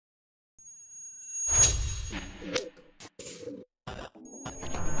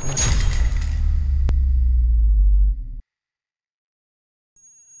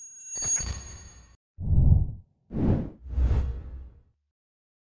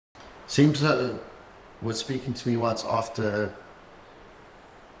Seems was speaking to me once after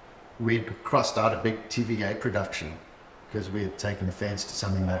we'd crossed out a big TVA production because we had taken offense to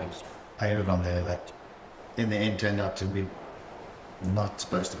something that was painted on there that in the end turned out to be not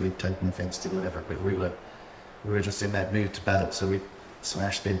supposed to be taking offense to whatever, but we were just in that mood to battle, so we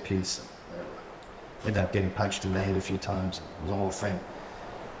smashed their piece. Ended up getting punched in the head a few times. It was all a thing.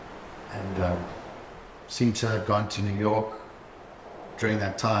 And seemed to have gone to New York during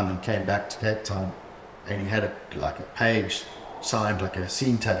that time and came back to Cape Town, and he had like a page signed, like a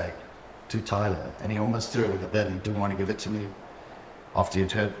scene tag to Tyler, and he almost threw it with a bed and didn't want to give it to me after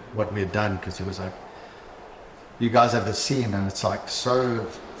he'd heard what we had done, because he was like, you guys have the scene and it's like so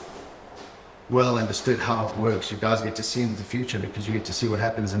well understood how it works. You guys get to see in the future because you get to see what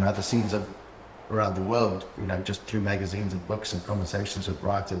happens in other scenes around the world, you know, just through magazines and books and conversations with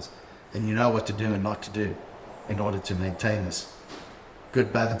writers, and you know what to do and not to do in order to maintain this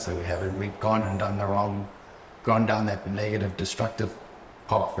good balance that we have. And we've gone down that negative, destructive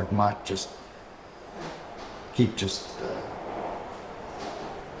path that might just keep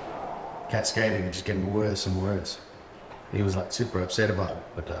cascading and just getting worse and worse. He was like super upset about it,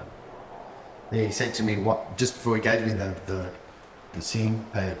 but yeah, he said to me, what, just before he gave me the scene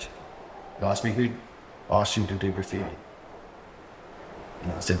page, he asked me, who asked you to do graffiti?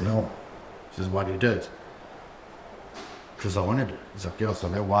 And I said, no. He says, why do you do it? Because I wanted it. He's like, yeah, so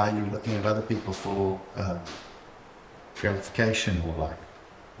now why are you looking at other people for gratification or like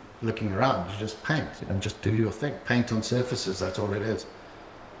looking around? You just paint and just do your thing. Paint on surfaces, that's all it is.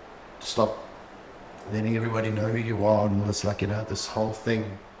 Stop letting everybody know who you are, and it's like, you know, this whole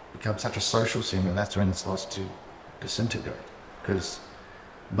thing becomes such a social scene, and that's when it starts to disintegrate. Because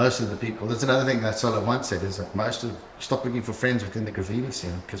most of the people, there's another thing that Solar once said, is that stop looking for friends within the graffiti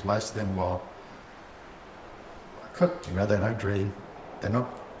scene, because most of them are cooked, you know, they don't dream, they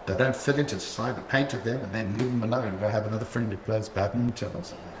don't fit into society. Paint with them and then leave them alone. Go have another friend who plays badminton or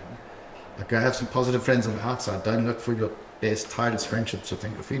something. Like, go have some positive friends on the outside. Don't look for your best, tightest friendships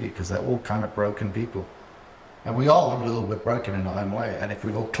within graffiti, because they're all kind of broken people. And we all are a little bit broken in our own way. And if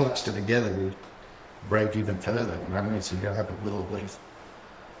we all cluster together, we break even further. You know what I mean? So you gotta have a little bit of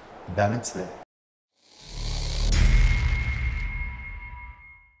balance there.